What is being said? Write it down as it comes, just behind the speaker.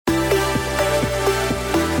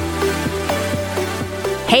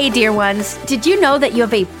Hey, dear ones, did you know that you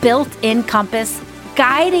have a built-in compass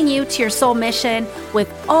guiding you to your soul mission with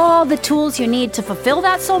all the tools you need to fulfill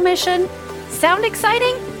that soul mission? Sound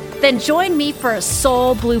exciting? Then join me for a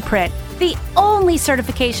Soul Blueprint, the only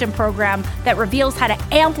certification program that reveals how to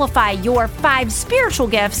amplify your 5 spiritual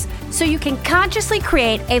gifts so you can consciously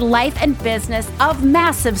create a life and business of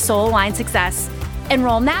massive soul-aligned success.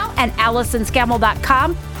 Enroll now at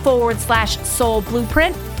AllisonScammell.com/Soul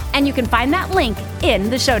Blueprint, and you can find that link in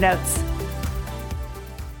the show notes.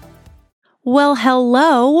 Well,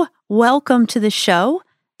 hello. Welcome to the show.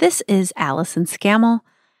 This is Allison Scammell,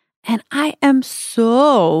 and I am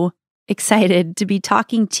so excited to be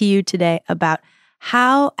talking to you today about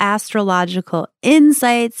how astrological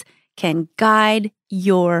insights can guide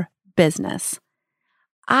your business.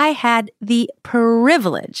 I had the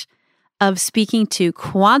privilege of speaking to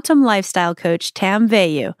quantum lifestyle coach Tam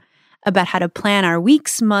Vayu about how to plan our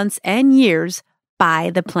weeks, months, and years by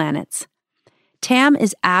the planets. Tam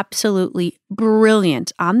is absolutely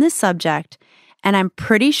brilliant on this subject, and I'm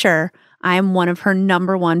pretty sure I am one of her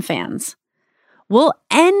number one fans. We'll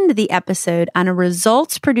end the episode on a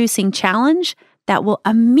results-producing challenge that will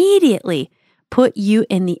immediately put you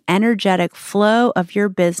in the energetic flow of your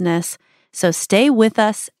business, so stay with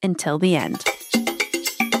us until the end.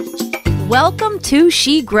 Welcome to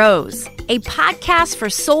She Grows, a podcast for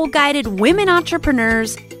soul-guided women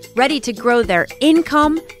entrepreneurs ready to grow their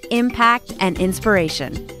income, impact, and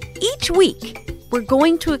inspiration. Each week, we're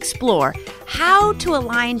going to explore how to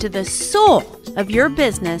align to the soul of your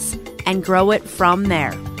business and grow it from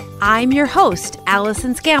there. I'm your host,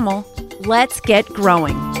 Allison Scammell. Let's get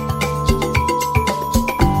growing.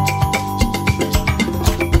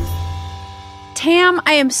 Tam,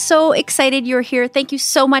 I am so excited you're here. Thank you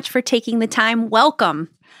so much for taking the time. Welcome.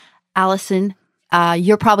 Allison,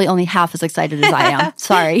 you're probably only half as excited as I am.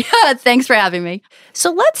 Sorry. Thanks for having me.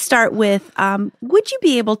 So let's start with, would you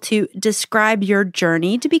be able to describe your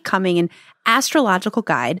journey to becoming an astrological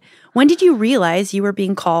guide? When did you realize you were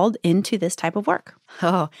being called into this type of work?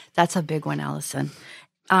 Oh, that's a big one, Allison.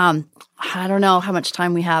 I don't know how much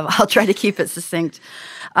time we have. I'll try to keep it succinct.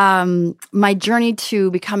 My journey to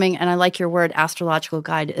becoming, and I like your word, astrological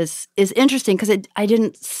guide, is interesting because I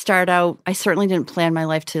didn't start out, I certainly didn't plan my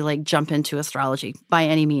life to jump into astrology by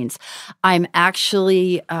any means. I'm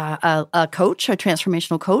actually a coach, a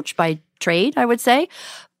transformational coach by trade, I would say.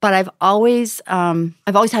 But I've always had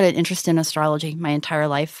an interest in astrology my entire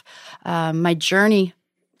life. My journey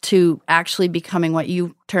to actually becoming what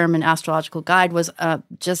you term an astrological guide was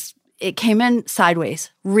it came in sideways,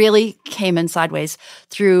 really came in sideways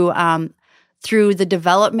through the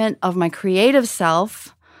development of my creative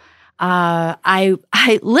self. I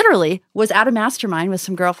literally was at a mastermind with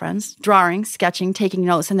some girlfriends, drawing, sketching, taking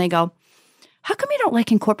notes, and they go, "How come you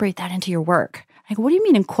don't incorporate that into your work?" I go, "What do you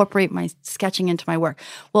mean incorporate my sketching into my work?"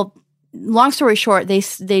 Well, long story short, they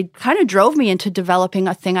kind of drove me into developing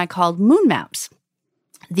a thing I called moon maps.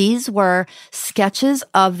 These were sketches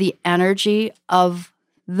of the energy of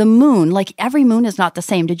the moon. Every moon is not the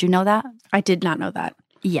same. Did you know that? I did not know that.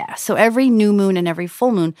 Yeah. So every new moon and every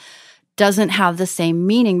full moon doesn't have the same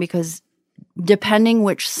meaning because depending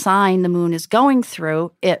which sign the moon is going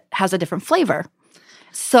through, it has a different flavor.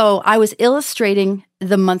 So I was illustrating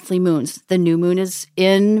the monthly moons. The new moon is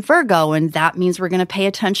in Virgo, and that means we're going to pay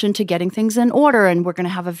attention to getting things in order, and we're going to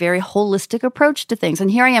have a very holistic approach to things.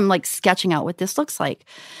 And here I am sketching out what this looks like.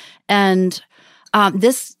 And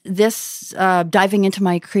this diving into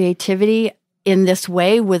my creativity in this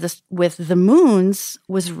way with the moons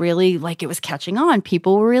was really it was catching on.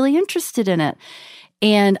 People were really interested in it.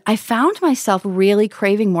 And I found myself really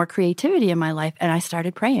craving more creativity in my life, and I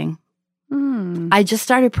started praying. I just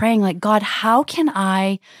started praying God, how can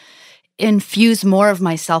I infuse more of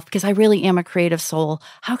myself? Because I really am a creative soul.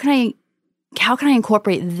 How can I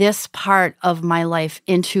incorporate this part of my life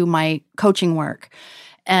into my coaching work?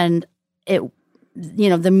 And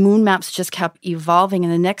the moon maps just kept evolving.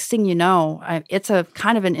 And the next thing you know, it's a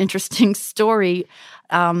kind of an interesting story.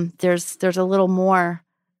 There's a little more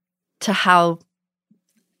to how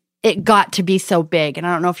it got to be so big. And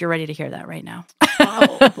I don't know if you're ready to hear that right now.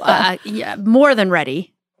 Yeah, more than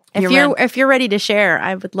ready. If you're ready to share,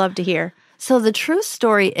 I would love to hear. So the true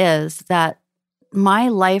story is that my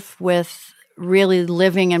life with really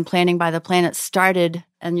living and planning by the planet started,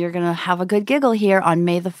 and you're going to have a good giggle here, on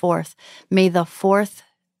May the 4th. May the 4th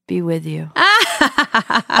be with you.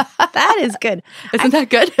 That is good. Isn't that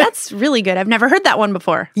good? That's really good. I've never heard that one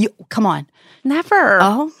before. Come on. Never.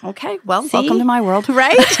 Oh, okay. Well, welcome to my world.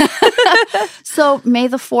 Right? So May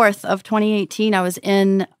the 4th of 2018, I was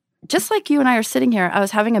in just like you and I are sitting here, I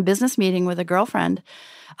was having a business meeting with a girlfriend.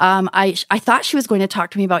 I thought she was going to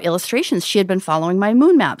talk to me about illustrations. She had been following my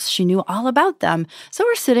moon maps. She knew all about them. So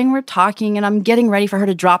we're talking, and I'm getting ready for her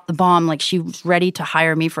to drop the bomb, like she was ready to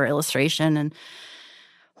hire me for illustration and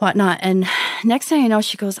whatnot. And next thing I know,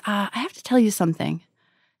 she goes, I have to tell you something.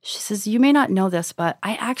 She says, you may not know this, but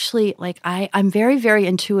I actually, I'm very, very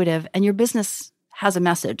intuitive, and your business has a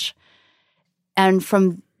message. And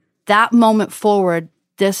from that moment forward,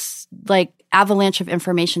 this avalanche of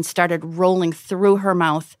information started rolling through her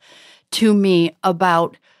mouth to me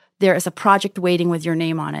about there is a project waiting with your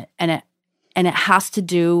name on it, and it has to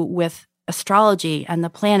do with astrology and the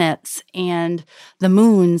planets and the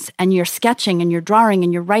moons and your sketching and your drawing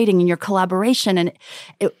and your writing and your collaboration. And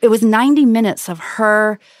it was 90 minutes of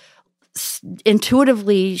her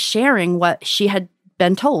intuitively sharing what she had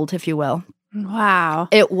been told, if you will. Wow.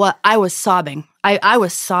 I was sobbing. I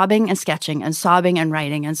was sobbing and sketching and sobbing and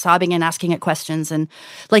writing and sobbing and asking it questions. And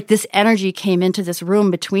this energy came into this room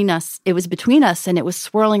between us. It was between us, and it was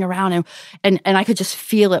swirling around, and I could just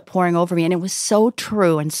feel it pouring over me. And it was so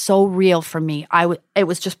true and so real for me. It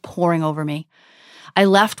was just pouring over me. I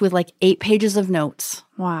left with 8 pages of notes.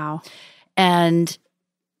 Wow. And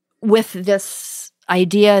with this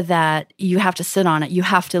idea that you have to sit on it, you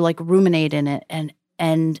have to ruminate in it,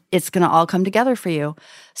 and it's going to all come together for you.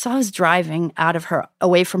 So I was driving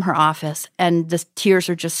away from her office, and the tears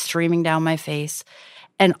are just streaming down my face.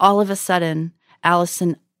 And all of a sudden,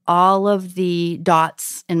 Allison, all of the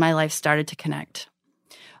dots in my life started to connect.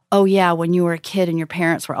 Oh yeah, when you were a kid and your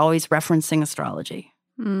parents were always referencing astrology.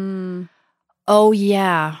 Mm. Oh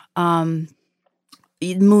yeah, moon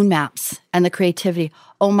maps and the creativity.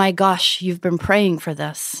 Oh my gosh, you've been praying for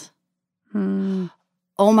this. Mm.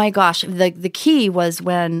 Oh my gosh. The key was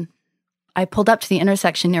when I pulled up to the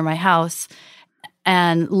intersection near my house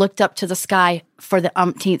and looked up to the sky for the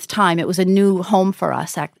umpteenth time. It was a new home for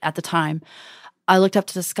us at the time. I looked up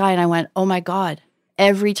to the sky and I went, oh my God.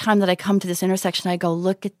 Every time that I come to this intersection, I go,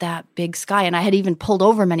 look at that big sky. And I had even pulled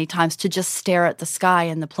over many times to just stare at the sky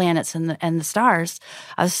and the planets and the stars.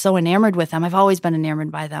 I was so enamored with them. I've always been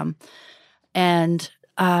enamored by them. And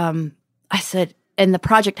I said, and the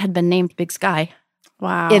project had been named Big Sky.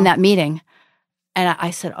 Wow. In that meeting. And I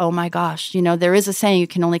said, oh my gosh, there is a saying you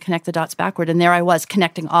can only connect the dots backward. And there I was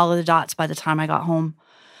connecting all of the dots by the time I got home.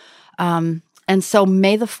 And so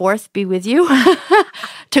May the 4th be with you.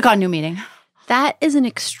 Took on new meaning. That is an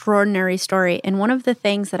extraordinary story. And one of the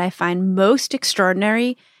things that I find most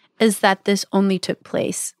extraordinary is that this only took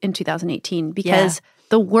place in 2018 because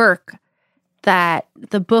the work that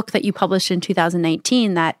the book that you published in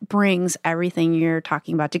 2019 that brings everything you're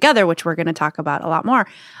talking about together, which we're going to talk about a lot more,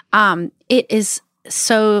 it is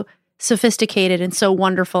so sophisticated and so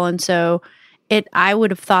wonderful. And so I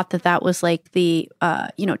would have thought that was the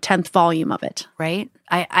 10th volume of it. Right?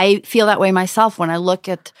 I feel that way myself when I look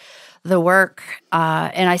at the work,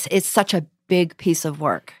 and it's such a big piece of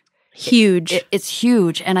work. Huge. It's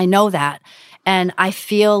huge, and I know that. And I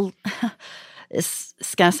feel...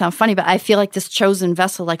 It's going to sound funny, but I feel like this chosen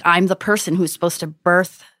vessel, I'm the person who's supposed to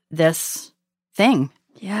birth this thing.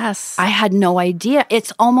 Yes. I had no idea.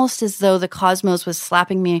 It's almost as though the cosmos was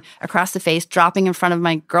slapping me across the face, dropping in front of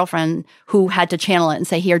my girlfriend who had to channel it and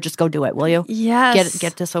say, here, just go do it, will you? Yes.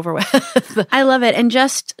 Get this over with. I love it. And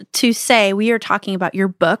just to say, we are talking about your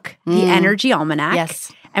book, The Energy Almanac. Yes.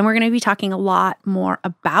 And we're going to be talking a lot more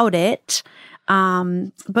about it.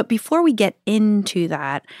 But before we get into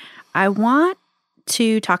that, I want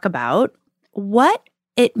to talk about what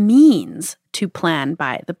it means to plan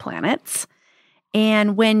by the planets.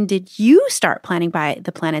 And when did you start planning by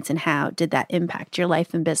the planets, and how did that impact your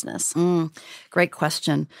life and business? Great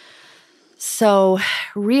question. So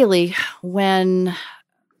really, when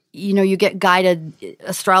you get guided,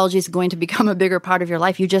 astrology is going to become a bigger part of your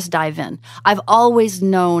life, you just dive in. I've always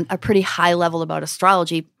known a pretty high level about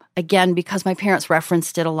astrology, again, because my parents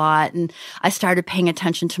referenced it a lot, and I started paying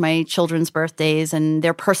attention to my children's birthdays and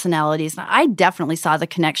their personalities. I definitely saw the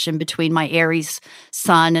connection between my Aries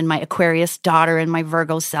son and my Aquarius daughter and my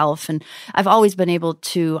Virgo self, and I've always been able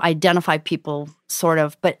to identify people, sort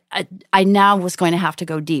of, but I now was going to have to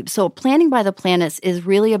go deep. So planning by the planets is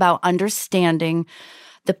really about understanding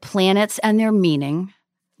the planets and their meaning,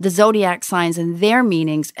 the zodiac signs and their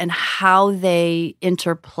meanings, and how they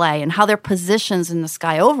interplay and how their positions in the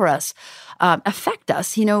sky over us affect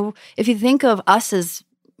us. If you think of us as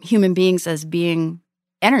human beings as being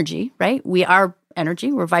energy, right? We are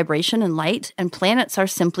energy, we're vibration and light, and planets are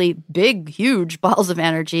simply big, huge balls of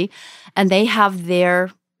energy, and they have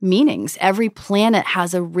their meanings. Every planet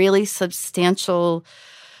has a really substantial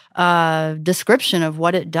description of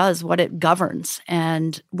what it does, what it governs.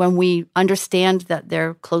 And when we understand that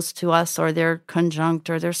they're close to us or they're conjunct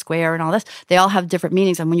or they're square and all this, they all have different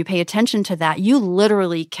meanings. And when you pay attention to that, you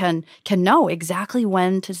literally can know exactly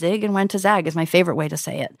when to zig and when to zag is my favorite way to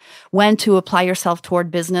say it. When to apply yourself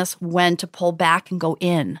toward business, when to pull back and go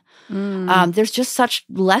in. There's just such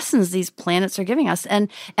lessons these planets are giving us. And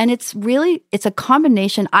it's a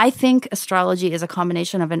combination. I think astrology is a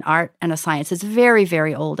combination of an art and a science. It's very,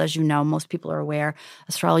 very old, as you know. Most people are aware.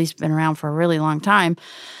 Astrology's been around for a really long time.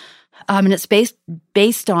 And it's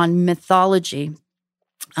based on mythology.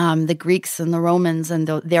 The Greeks and the Romans and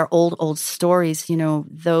their old stories,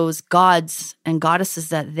 those gods and goddesses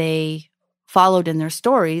that they followed in their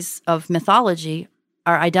stories of mythology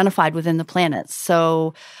are identified within the planets.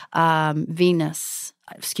 So Neptune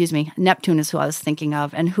is who I was thinking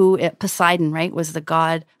of, and Poseidon, right, was the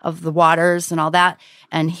god of the waters and all that.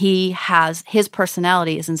 And his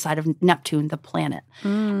personality is inside of Neptune, the planet.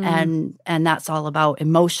 And that's all about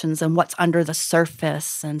emotions and what's under the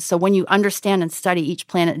surface. And so when you understand and study each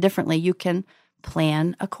planet differently, you can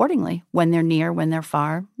plan accordingly when they're near, when they're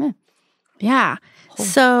far. Yeah.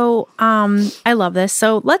 So I love this.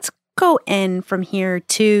 So let's go in from here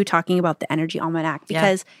to talking about the Energy Almanac,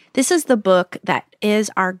 because this is the book that is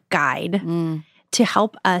our guide to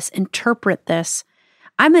help us interpret this.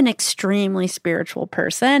 I'm an extremely spiritual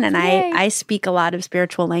person, and I speak a lot of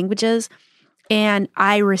spiritual languages, and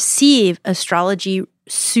I receive astrology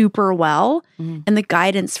super well and the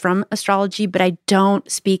guidance from astrology, but I don't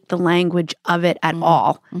speak the language of it at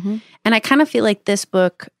all. And I kind of feel like this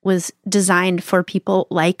book was designed for people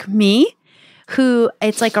like me, who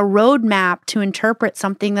it's like a roadmap to interpret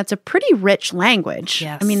something that's a pretty rich language.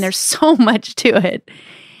 Yes. I mean, there's so much to it.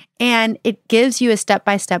 And it gives you a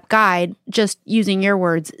step-by-step guide, just using your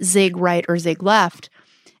words, zig right or zig left.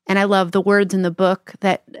 And I love the words in the book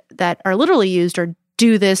that are literally used are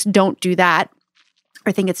do this, don't do that. Or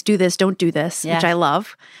I think it's do this, don't do this, which I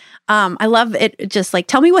love. I love it. Just like,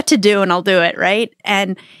 tell me what to do and I'll do it, right?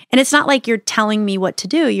 And it's not like you're telling me what to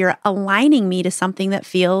do. You're aligning me to something that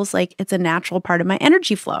feels like it's a natural part of my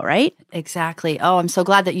energy flow, right? Exactly. Oh, I'm so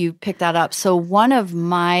glad that you picked that up. So one of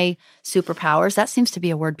my superpowers, that seems to be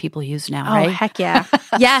a word people use now, right? Oh, heck yeah.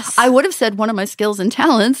 Yes. I would have said one of my skills and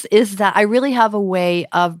talents is that I really have a way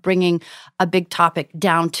of bringing a big topic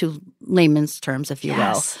down to layman's terms, if you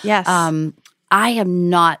will. Yes. I am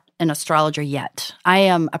not an astrologer yet. I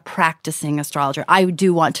am a practicing astrologer. I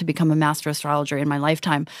do want to become a master astrologer in my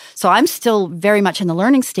lifetime. So I'm still very much in the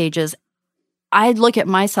learning stages. I look at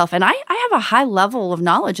myself and I have a high level of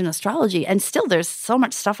knowledge in astrology, and still there's so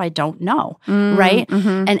much stuff I don't know, right?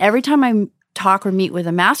 And every time I talk or meet with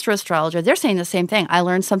a master astrologer, they're saying the same thing. I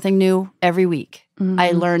learn something new every week.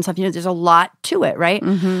 I learn something new. There's a lot to it, right?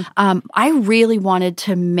 I really wanted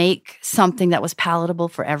to make something that was palatable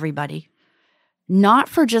for everybody. Not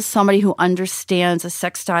for just somebody who understands a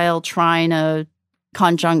sextile, trine, a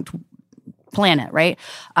conjunct planet, right?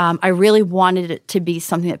 I really wanted it to be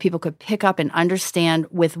something that people could pick up and understand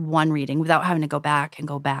with one reading without having to go back and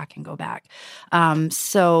go back and go back.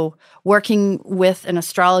 So working with an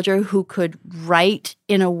astrologer who could write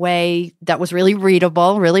in a way that was really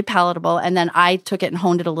readable, really palatable, and then I took it and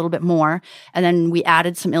honed it a little bit more, and then we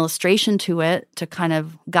added some illustration to it to kind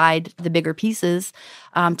of guide the bigger pieces.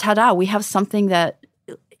 Ta-da, we have something that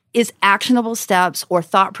is actionable steps or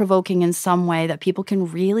thought-provoking in some way that people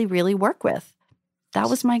can really, really work with. That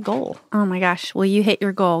was my goal. Oh my gosh. Well, you hit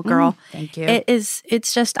your goal, girl. Thank you.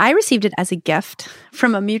 It's just, I received it as a gift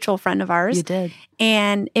from a mutual friend of ours. You did.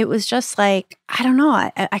 And it was just like, I don't know.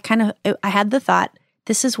 I had the thought,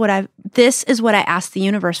 this is what I asked the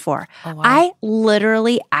universe for. Oh, wow. I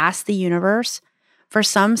literally asked the universe for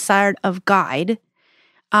some sort of guide.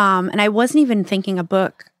 And I wasn't even thinking a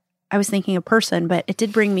book. I was thinking a person, but it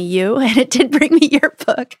did bring me you, and it did bring me your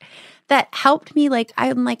book that helped me.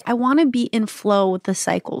 I want to be in flow with the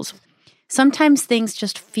cycles. Sometimes things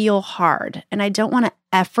just feel hard, and I don't want to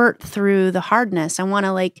effort through the hardness. I want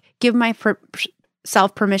to give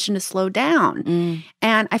myself permission to slow down.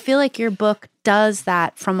 And I feel like your book does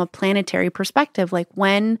that from a planetary perspective, like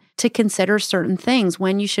when to consider certain things,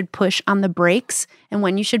 when you should push on the brakes and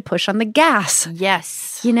when you should push on the gas.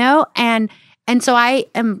 Yes. And so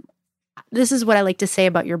this is what I like to say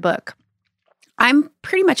about your book. I'm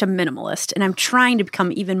pretty much a minimalist, and I'm trying to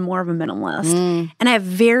become even more of a minimalist. And I have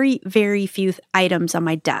very, very few items on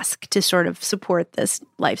my desk to sort of support this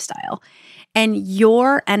lifestyle. And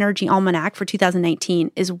your Energy Almanac for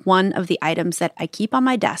 2019 is one of the items that I keep on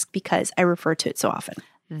my desk because I refer to it so often.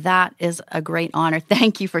 That is a great honor.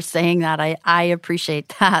 Thank you for saying that. I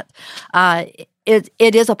appreciate that.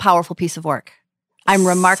 It is a powerful piece of work. I'm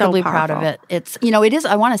remarkably So proud of powerful. it. It's, it is,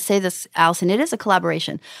 I want to say this, Allison, it is a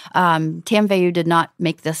collaboration. Tam Veyu did not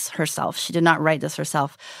make this herself. She did not write this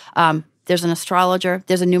herself. There's an astrologer.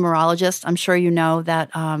 There's a numerologist. I'm sure you know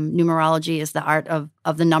that numerology is the art of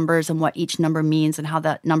the numbers and what each number means and how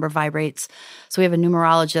that number vibrates. So we have a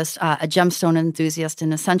numerologist, a gemstone enthusiast,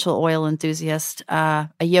 an essential oil enthusiast, a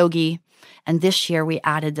yogi. And this year we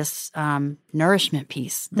added this nourishment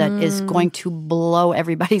piece that is going to blow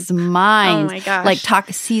everybody's mind. Oh my gosh. Like talk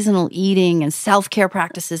seasonal eating and self-care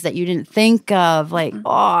practices that you didn't think of. Like,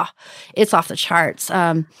 it's off the charts.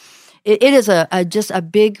 It is just a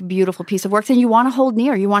big, beautiful piece of work that you want to hold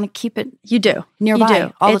near. You want to keep it You do. nearby You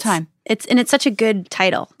do. all the time. It's such a good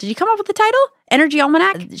title. Did you come up with the title? Energy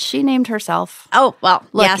Almanac? She named herself. Oh, well,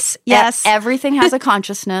 Look, yes. Everything has a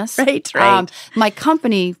consciousness. Right. My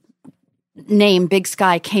company name, Big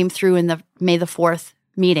Sky, came through in the May the 4th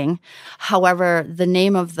meeting. However, the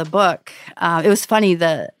name of the book, it was funny,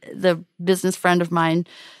 the business friend of mine,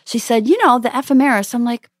 she said, the ephemeris. I'm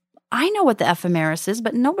like, I know what the ephemeris is,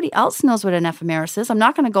 but nobody else knows what an ephemeris is. I'm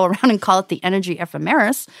not going to go around and call it the energy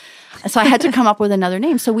ephemeris. So I had to come up with another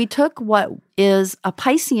name. So we took what is a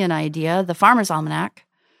Piscean idea, the Farmer's Almanac,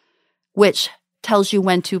 which tells you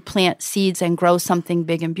when to plant seeds and grow something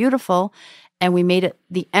big and beautiful. And we made it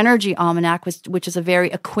the Energy Almanac, which is a very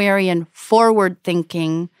Aquarian,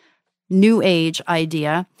 forward-thinking, new age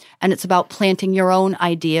idea. And it's about planting your own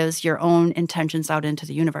ideas, your own intentions out into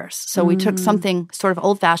the universe. So we took something sort of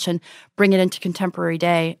old-fashioned, bring it into contemporary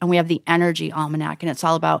day, and we have the Energy Almanac. And it's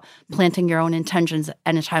all about planting your own intentions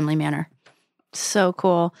in a timely manner. So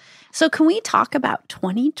cool. So can we talk about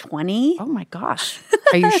 2020? Oh my gosh.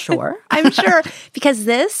 Are you sure? I'm sure, because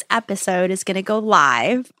this episode is going to go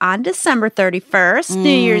live on December 31st, New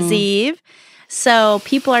Year's Eve. So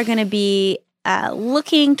people are going to be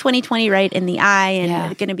looking 2020 right in the eye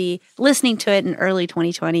and going to be listening to it in early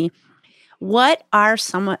 2020. What are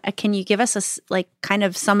some? Can you give us kind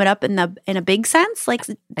of sum it up in a big sense? Like,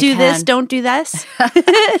 do this, don't do this.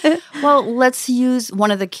 Well, let's use one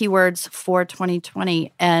of the keywords for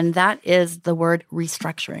 2020, and that is the word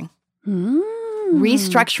restructuring.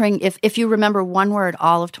 Restructuring. If you remember one word,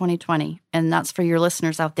 all of 2020, and that's for your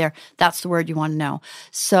listeners out there, that's the word you want to know.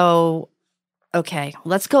 So, okay,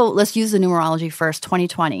 let's go. Let's use the numerology first.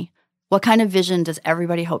 2020. What kind of vision does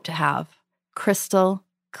everybody hope to have? Crystal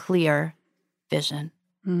clear vision,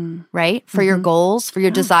 right? For your goals, for your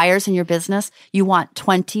desires in your business, you want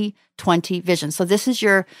 2020 vision. So this is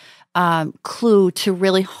your clue to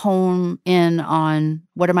really hone in on,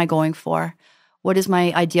 what am I going for? What is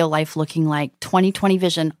my ideal life looking like? 2020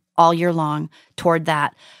 vision all year long toward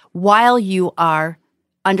that, while you are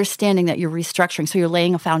understanding that you're restructuring. So you're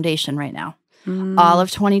laying a foundation right now. All of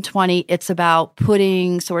 2020, it's about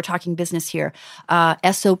putting, so we're talking business here,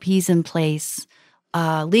 SOPs in place,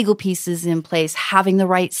 legal pieces in place, having the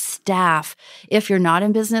right staff. If you're not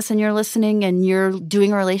in business and you're listening and you're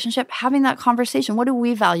doing a relationship, having that conversation. What do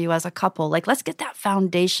we value as a couple? Like, let's get that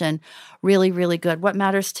foundation really, really good. What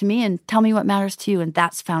matters to me, and tell me what matters to you, and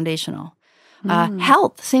that's foundational.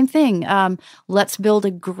 Health, same thing. Let's build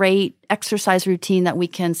a great exercise routine that we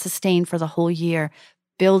can sustain for the whole year.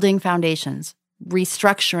 Building foundations,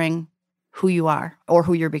 restructuring who you are or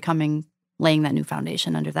who you're becoming, laying that new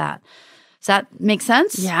foundation under that. Does that make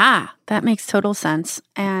sense? Yeah, that makes total sense.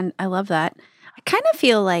 And I love that. I kind of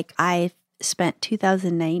feel like I spent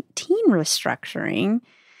 2019 restructuring.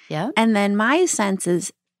 Yeah. And then my sense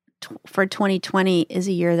is for 2020 is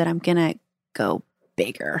a year that I'm going to go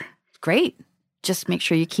bigger. Great. Just make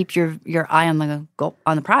sure you keep your eye on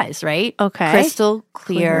the prize, right? Okay. Crystal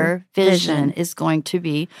clear vision is going to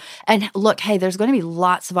be. And look, hey, there's going to be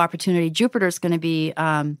lots of opportunity. Jupiter's going to be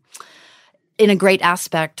in a great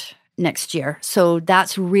aspect next year. So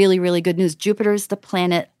that's really, really good news. Jupiter is the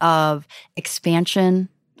planet of expansion,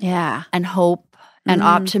 and hope and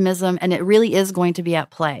optimism, and it really is going to be at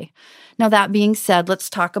play. Now, that being said,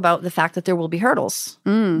 let's talk about the fact that there will be hurdles.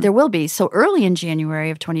 There will be. So early in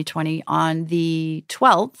January of 2020, on the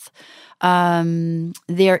 12th,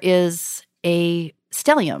 there is a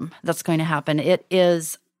stellium that's going to happen. It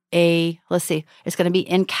is it's going to be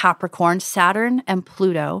in Capricorn. Saturn and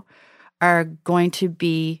Pluto are going to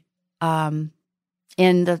be in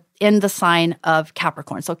the sign of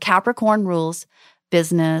Capricorn. So Capricorn rules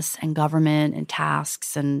business and government and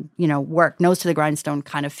tasks and, work, nose to the grindstone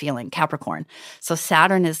kind of feeling, Capricorn. So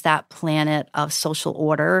Saturn is that planet of social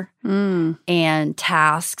order and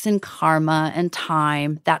tasks and karma and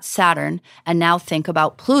time. That's Saturn. And now think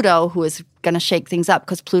about Pluto, who is going to shake things up,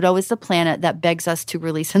 because Pluto is the planet that begs us to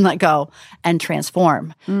release and let go and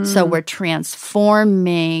transform. So we're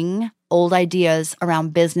transforming old ideas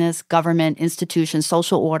around business, government, institutions,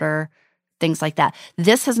 social order, things like that.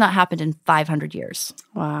 This has not happened in 500 years.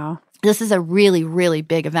 Wow. This is a really, really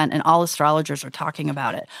big event, and all astrologers are talking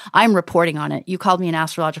about it. I'm reporting on it. You called me an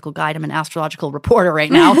astrological guide. I'm an astrological reporter right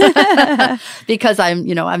now because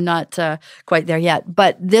I'm not quite there yet.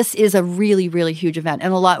 But this is a really, really huge event,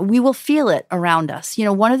 and we will feel it around us.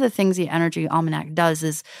 One of the things the Energy Almanac does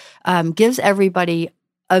is gives everybody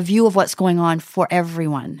a view of what's going on for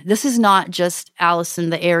everyone. This is not just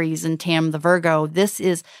Allison, the Aries, and Tam, the Virgo. This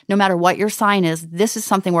is, no matter what your sign is, this is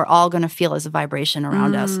something we're all going to feel as a vibration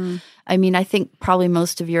around us. I mean, I think probably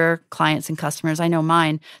most of your clients and customers, I know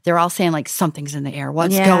mine, they're all saying like, something's in the air.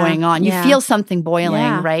 What's going on? You feel something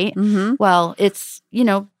boiling, right? Mm-hmm. Well, it's,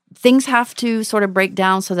 things have to sort of break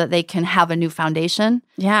down so that they can have a new foundation.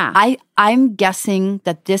 Yeah. I'm guessing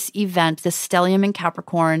that this event, this stellium in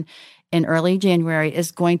Capricorn in early January,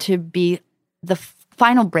 is going to be the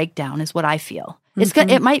final breakdown, is what I feel.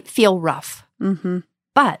 It might feel rough,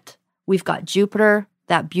 but we've got Jupiter,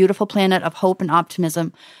 that beautiful planet of hope and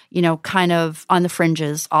optimism, kind of on the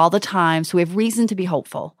fringes all the time. So we have reason to be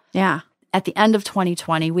hopeful. Yeah. At the end of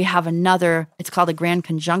 2020, we have another, it's called a grand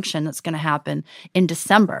conjunction that's going to happen in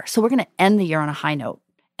December. So we're going to end the year on a high note.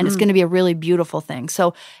 And it's going to be a really beautiful thing.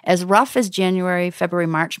 So as rough as January, February,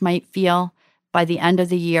 March might feel, by the end of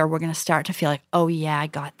the year, we're going to start to feel like, oh yeah, I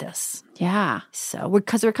got this. Yeah. So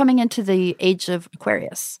because we're coming into the age of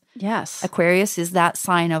Aquarius. Yes. Aquarius is that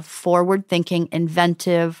sign of forward-thinking,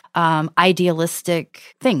 inventive,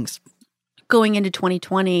 idealistic things. Going into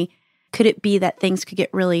 2020, could it be that things could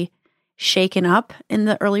get really shaken up in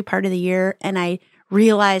the early part of the year, and I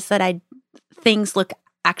realized that things look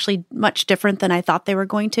actually much different than I thought they were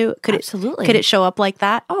going to? Absolutely. Could it show up like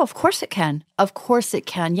that? Oh, of course it can. Of course it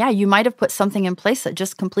can. Yeah, you might have put something in place that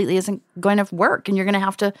just completely isn't going to work, and you're going to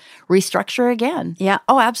have to restructure again. Yeah.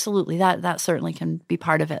 Oh, absolutely. That certainly can be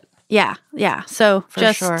part of it. Yeah. Yeah. So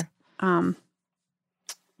For sure.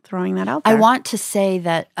 Throwing that out there. I want to say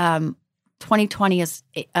that 2020 is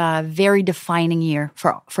a very defining year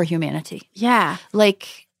for humanity. Yeah.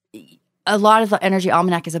 Like, a lot of the Energy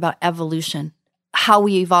Almanac is about evolution, how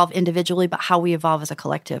we evolve individually, but how we evolve as a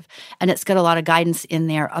collective. And it's got a lot of guidance in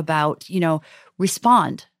there about,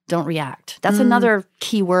 respond, don't react. That's another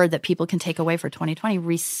key word that people can take away for 2020.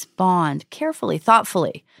 Respond carefully,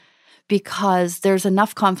 thoughtfully, because there's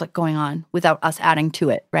enough conflict going on without us adding to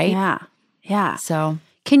it, right? Yeah. Yeah. So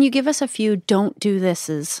can you give us a few don't do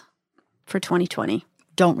thises for 2020?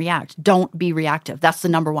 Don't react. Don't be reactive. That's the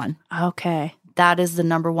number one. Okay. That is the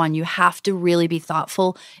number one. You have to really be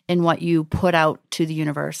thoughtful in what you put out to the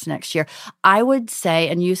universe next year. I would say,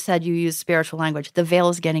 and you said you use spiritual language, the veil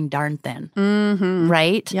is getting darn thin,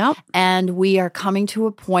 right? Yep. And we are coming to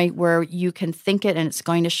a point where you can think it and it's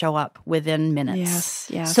going to show up within minutes. Yes,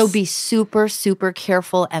 yes. So be super, super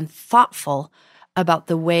careful and thoughtful about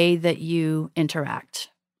the way that you interact.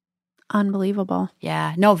 Unbelievable.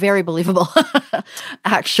 Yeah. No, very believable,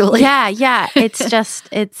 actually. Yeah, yeah.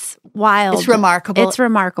 It's wild. It's remarkable. It's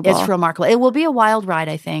remarkable. It's remarkable. It will be a wild ride,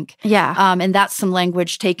 I think. Yeah. And that's some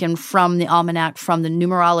language taken from the almanac, from the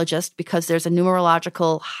numerologist, because there's a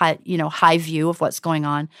numerological high view of what's going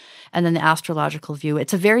on, and then the astrological view.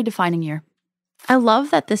 It's a very defining year. I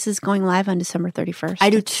love that this is going live on December 31st. I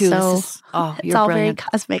do too. So it's all brilliant. Very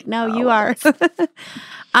cosmic. No, you are.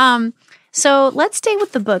 So let's stay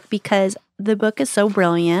with the book, because the book is so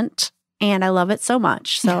brilliant and I love it so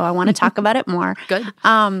much. So I want to talk about it more. Good.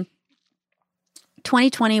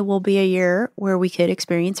 2020 will be a year where we could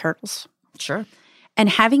experience hurdles. Sure. And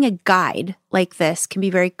having a guide like this can be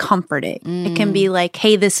very comforting. It can be like,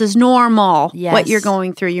 hey, this is normal, what you're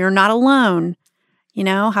going through. You're not alone.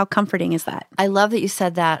 How comforting is that? I love that you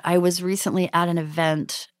said that. I was recently at an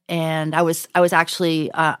event, and I was actually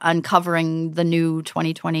uncovering the new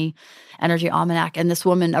 2020 Energy Almanac. And this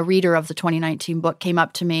woman, a reader of the 2019 book, came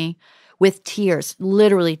up to me with tears,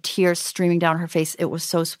 literally tears streaming down her face. It was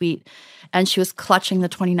so sweet. And she was clutching the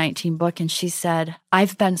 2019 book, and she said,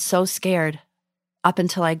 I've been so scared up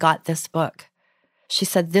until I got this book. She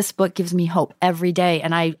said, this book gives me hope every day,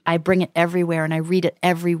 and I bring it everywhere, and I read it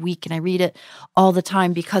every week, and I read it all the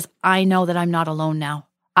time because I know that I'm not alone now.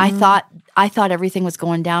 I thought everything was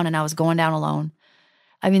going down, and I was going down alone.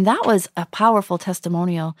 I mean, that was a powerful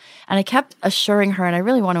testimonial. And I kept assuring her, and I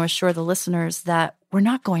really want to assure the listeners, that we're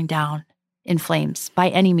not going down in flames by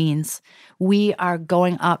any means. We are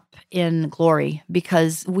going up in glory,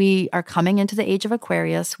 because we are coming into the age of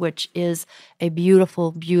Aquarius, which is a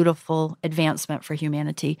beautiful, beautiful advancement for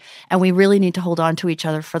humanity. And we really need to hold on to each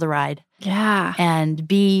other for the ride. Yeah. And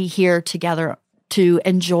be here together to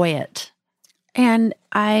enjoy it. And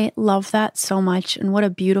I love that so much. And what a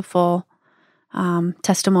beautiful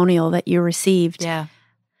testimonial that you received. Yeah.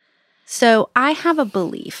 So I have a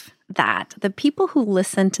belief that the people who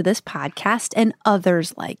listen to this podcast and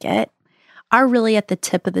others like it are really at the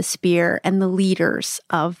tip of the spear and the leaders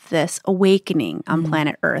of this awakening on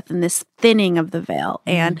planet Earth and this thinning of the veil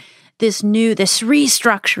and this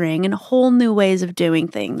restructuring and whole new ways of doing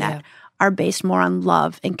things that are based more on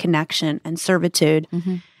love and connection and servitude,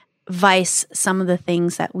 vice some of the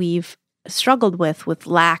things that we've struggled with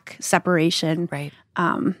lack, separation, Right.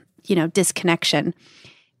 Disconnection.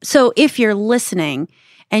 So if you're listening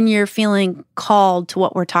and you're feeling called to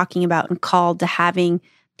what we're talking about and called to having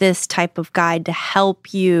this type of guide to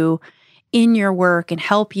help you in your work and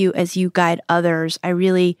help you as you guide others, I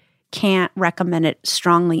really can't recommend it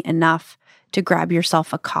strongly enough to grab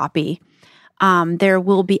yourself a copy. There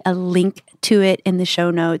will be a link to it in the show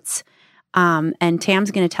notes. And Tam's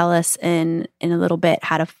going to tell us in a little bit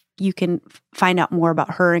you can find out more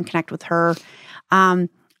about her and connect with her.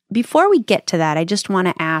 Before we get to that, I just want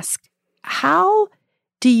to ask, how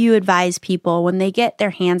do you advise people when they get their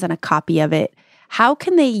hands on a copy of it? How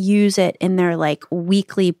can they use it in their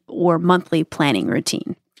weekly or monthly planning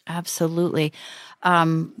routine? Absolutely.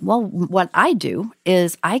 Well, what I do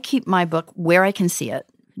is I keep my book where I can see it.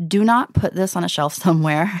 Do not put this on a shelf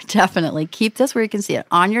somewhere. Definitely keep this where you can see it,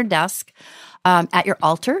 on your desk, at your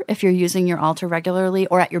altar, if you're using your altar regularly,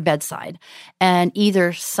 or at your bedside. And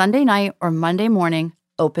either Sunday night or Monday morning,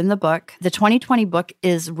 open the book. The 2020 book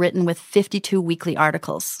is written with 52 weekly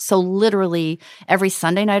articles. So literally every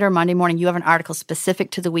Sunday night or Monday morning, you have an article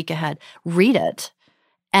specific to the week ahead. Read it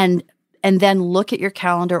and then look at your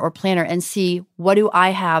calendar or planner and see, what do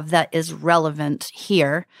I have that is relevant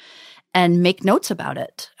here? And make notes about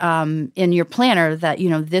it in your planner that,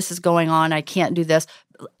 this is going on, I can't do this.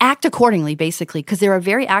 Act accordingly, basically, because there are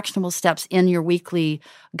very actionable steps in your weekly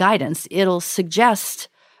guidance. It'll suggest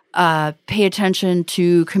pay attention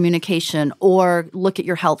to communication or look at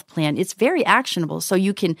your health plan. It's very actionable. So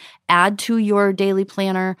you can add to your daily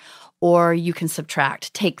planner or you can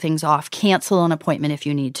subtract, take things off, cancel an appointment if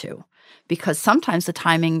you need to, because sometimes the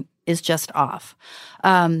timing is just off.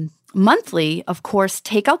 Monthly, of course,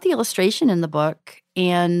 take out the illustration in the book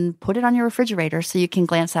and put it on your refrigerator so you can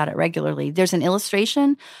glance at it regularly. There's an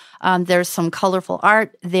illustration. There's some colorful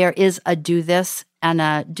art. There is a do this and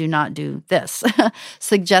a do not do this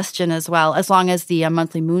suggestion as well, as long as the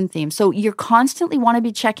monthly moon theme. So you constantly want to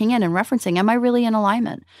be checking in and referencing, am I really in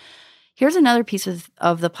alignment? Here's another piece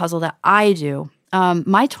of the puzzle that I do.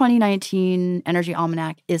 My 2019 Energy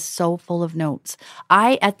Almanac is so full of notes.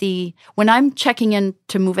 When I'm checking in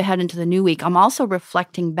to move ahead into the new week, I'm also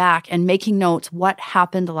reflecting back and making notes what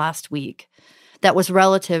happened last week that was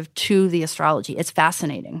relative to the astrology. It's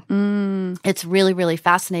fascinating. It's really, really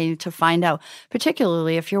fascinating to find out,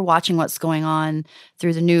 particularly if you're watching what's going on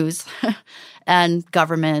through the news and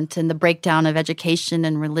government and the breakdown of education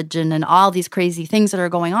and religion and all these crazy things that are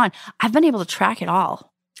going on. I've been able to track it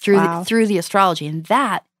all through the astrology. And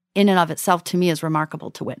that in and of itself to me is remarkable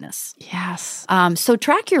to witness. Yes. So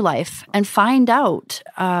track your life and find out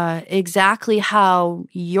exactly how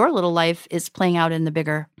your little life is playing out in the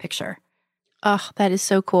bigger picture. Oh, that is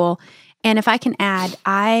so cool. And if I can add,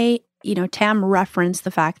 Tam referenced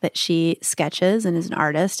the fact that she sketches and is an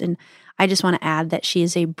artist. And I just want to add that she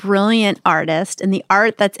is a brilliant artist. And the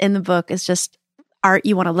art that's in the book is just art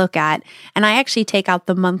you want to look at. And I actually take out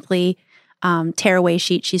the monthly tearaway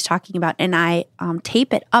sheet she's talking about, and I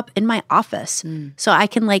tape it up in my office so I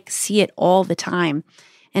can see it all the time.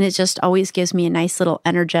 And it just always gives me a nice little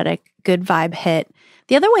energetic, good vibe hit.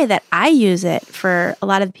 The other way that I use it, for a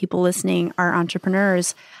lot of the people listening are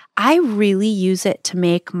entrepreneurs, I really use it to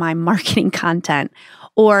make my marketing content.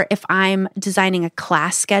 Or if I'm designing a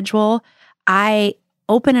class schedule, I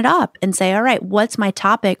open it up and say, all right, what's my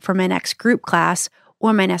topic for my next group class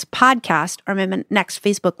or my next podcast or my next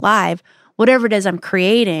Facebook Live? Whatever it is I'm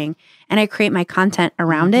creating, and I create my content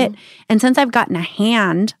around it. And since I've gotten a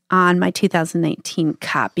hand on my 2019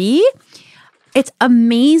 copy, it's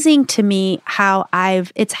amazing to me how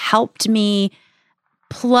it's helped me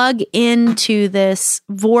plug into this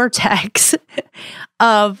vortex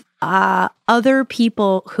of other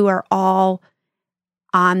people who are all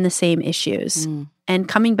on the same issues. And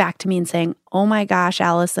coming back to me and saying, oh my gosh,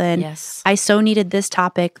 Allison, yes, I so needed this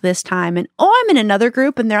topic this time. And I'm in another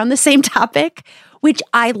group and they're on the same topic, which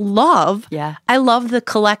I love. Yeah. I love the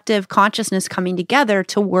collective consciousness coming together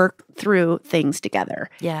to work through things together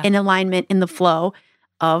in alignment, in the flow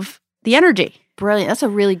of the energy. Brilliant. That's a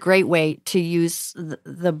really great way to use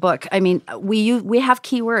the book. I mean, we have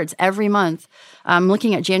keywords every month. I'm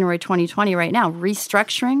looking at January 2020 right now: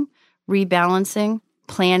 restructuring, rebalancing,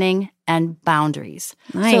 planning, and boundaries.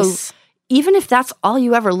 Nice. So even if that's all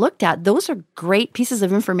you ever looked at, those are great pieces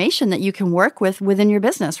of information that you can work with within your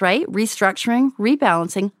business, right? Restructuring,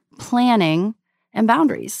 rebalancing, planning, and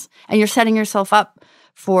boundaries. And you're setting yourself up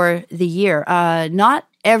for the year. Not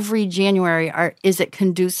every January is it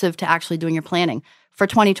conducive to actually doing your planning. For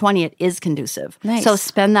 2020, it is conducive. Nice. So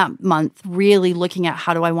spend that month really looking at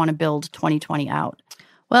how do I want to build 2020 out.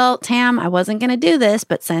 Well, Tam, I wasn't going to do this,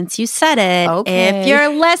 but since you said it, Okay. if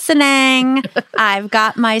you're listening, I've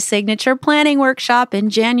got my signature planning workshop in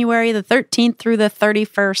January the 13th through the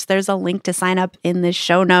 31st. There's a link to sign up in the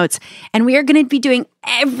show notes. And we are going to be doing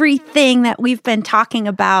everything that we've been talking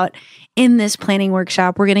about in this planning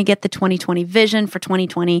workshop. We're going to get the 2020 vision for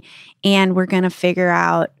 2020, and we're going to figure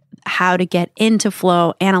out how to get into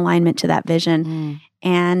flow and alignment to that vision.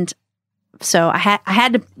 And so I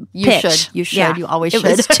had to pitch. You should. Yeah. You always It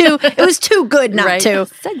should. was too good not Right. to.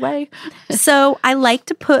 Segue. So I like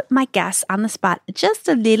to put my guests on the spot just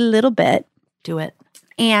a little bit. Do it.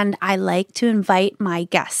 And I like to invite my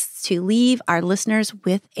guests to leave our listeners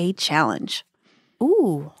with a challenge.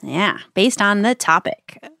 Ooh. Yeah, based on the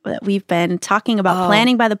topic that we've been talking about,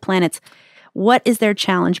 planning by the planets. What is their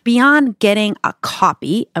challenge beyond getting a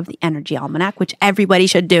copy of the Energy Almanac, which everybody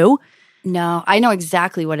should do? No, I know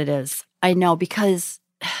exactly what it is. I know because,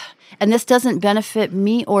 and this doesn't benefit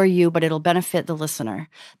me or you, but it'll benefit the listener.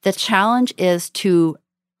 The challenge is to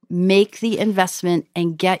make the investment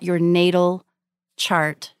and get your natal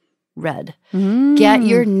chart read. Get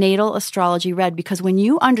your natal astrology read, because when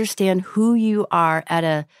you understand who you are at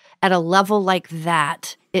a level like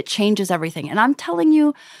that, it changes everything. And I'm telling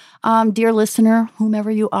you, dear listener,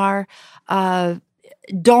 whomever you are,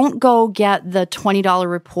 don't go get the $20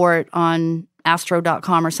 report on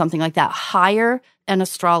astro.com or something like that. Hire an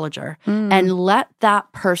astrologer and let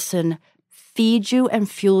that person feed you and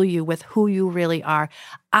fuel you with who you really are.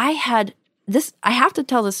 I have to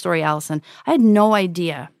tell this story, Allison. I had no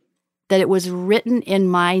idea that it was written in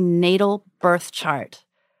my natal birth chart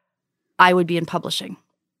I would be in publishing.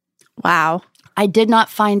 Wow. I did not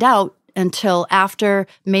find out until after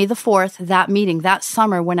May the 4th, that meeting, that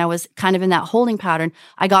summer, when I was kind of in that holding pattern.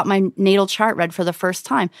 I got my natal chart read for the first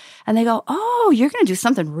time. And they go, oh, you're going to do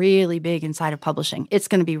something really big inside of publishing. It's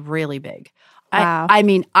going to be really big. Wow.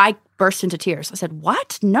 I burst into tears. I said,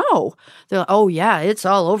 what? No. They're like, oh, yeah, it's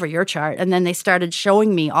all over your chart. And then they started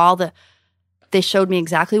showing me they showed me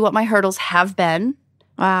exactly what my hurdles have been.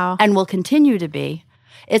 Wow. And will continue to be.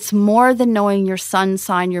 It's more than knowing your sun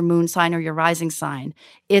sign, your moon sign, or your rising sign.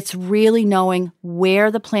 It's really knowing where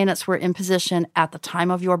the planets were in position at the time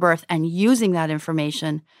of your birth and using that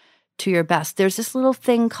information to your best. There's this little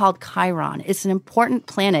thing called Chiron. It's an important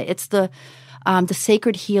planet. It's the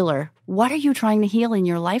sacred healer. What are you trying to heal in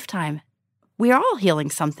your lifetime? We are all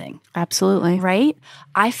healing something. Absolutely. Right?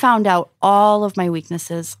 I found out all of my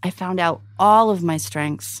weaknesses. I found out all of my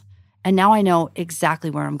strengths. And now I know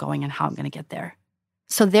exactly where I'm going and how I'm going to get there.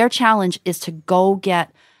 So their challenge is to go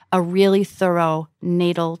get a really thorough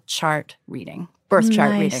natal chart reading, birth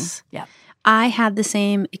chart reading. Yeah. I had the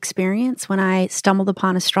same experience when I stumbled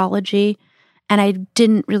upon astrology, and I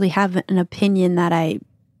didn't really have an opinion that I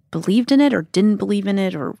believed in it or didn't believe in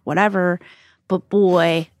it or whatever. But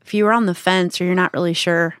boy, if you were on the fence or you're not really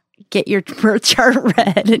sure, get your birth chart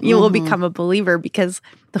read and you will become a believer, because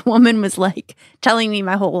the woman was like telling me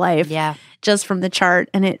my whole life just from the chart.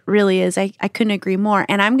 And it really is. I couldn't agree more.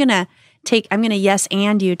 And I'm going to yes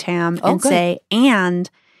and you, Tam, and say, and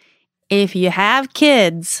if you have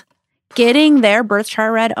kids, getting their birth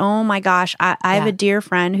chart read, oh my gosh, I have a dear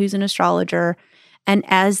friend who's an astrologer. And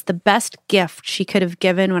as the best gift she could have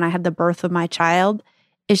given when I had the birth of my child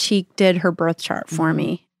is she did her birth chart for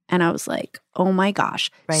me. And I was like, oh my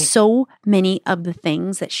gosh, so many of the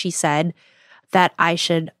things that she said that I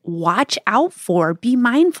should watch out for, be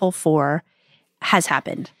mindful for, has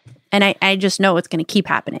happened. And I just know it's going to keep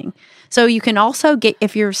happening. So you can also get,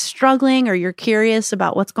 if you're struggling or you're curious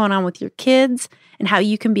about what's going on with your kids and how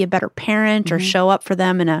you can be a better parent or show up for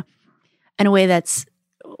them in a way that's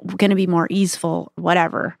going to be more easeful,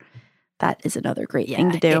 whatever. That is another great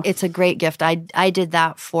thing to do. It's a great gift. I did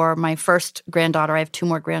that for my first granddaughter. I have 2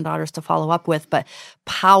 more granddaughters to follow up with, but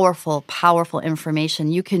powerful, powerful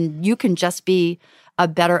information. You can just be a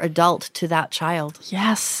better adult to that child.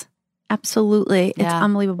 Yes, absolutely. It's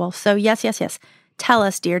unbelievable. So yes. Tell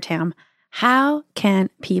us, dear Tam, how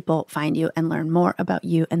can people find you and learn more about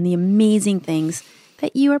you and the amazing things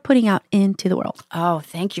that you are putting out into the world? Oh,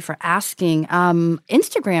 thank you for asking.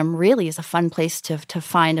 Instagram really is a fun place to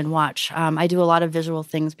find and watch. I do a lot of visual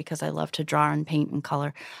things because I love to draw and paint and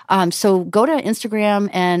color. So go to Instagram,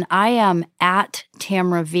 and I am at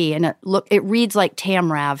Tamra V, and it reads like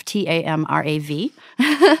Tamrav, Tamrav.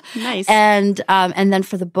 Nice. And then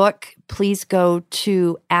for the book, please go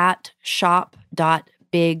to at shop.big.sky.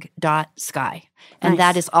 And Nice.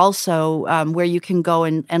 that is also where you can go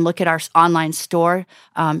and look at our online store,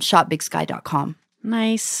 shopbigsky.com.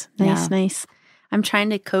 Nice. Yeah. I'm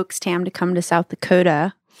trying to coax Tam to come to South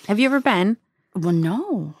Dakota. Have you ever been? Well,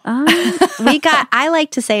 no. I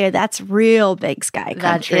like to say that's real big sky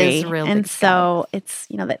country. That is real and big so it's,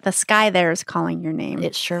 the sky there is calling your name.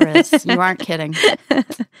 It sure is. You aren't kidding.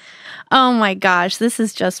 Oh my gosh, this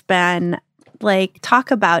has just been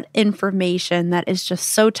talk about information that is just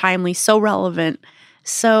so timely, so relevant,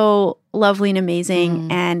 so lovely and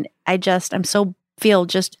amazing. And I'm so feel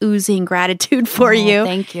just oozing gratitude for you.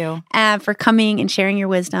 Thank you. For coming and sharing your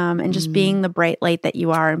wisdom and just being the bright light that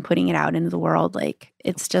you are and putting it out into the world.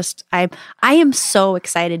 It's just, I am so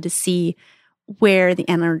excited to see where the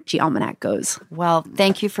Energy Almanac goes. Well,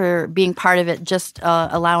 thank you for being part of it, just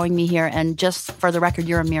allowing me here. And just for the record,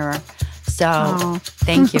 you're a mirror. So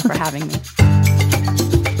thank you for having me.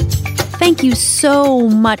 Thank you so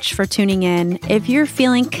much for tuning in. If you're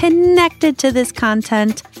feeling connected to this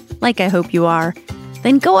content, like I hope you are,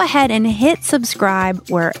 then go ahead and hit subscribe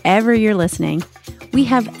wherever you're listening. We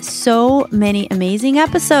have so many amazing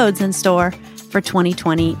episodes in store for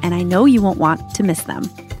 2020, and I know you won't want to miss them.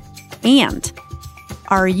 And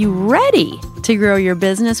are you ready to grow your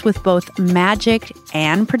business with both magic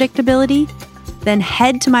and predictability? Then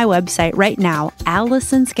head to my website right now,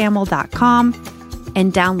 AllisonScammell.com,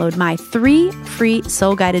 and download my 3 free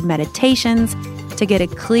soul-guided meditations to get a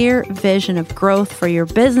clear vision of growth for your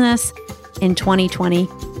business in 2020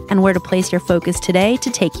 and where to place your focus today to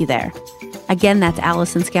take you there. Again, that's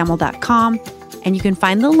AllisonScammell.com, and you can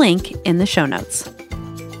find the link in the show notes.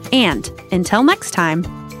 And until next time,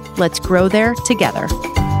 let's grow there together.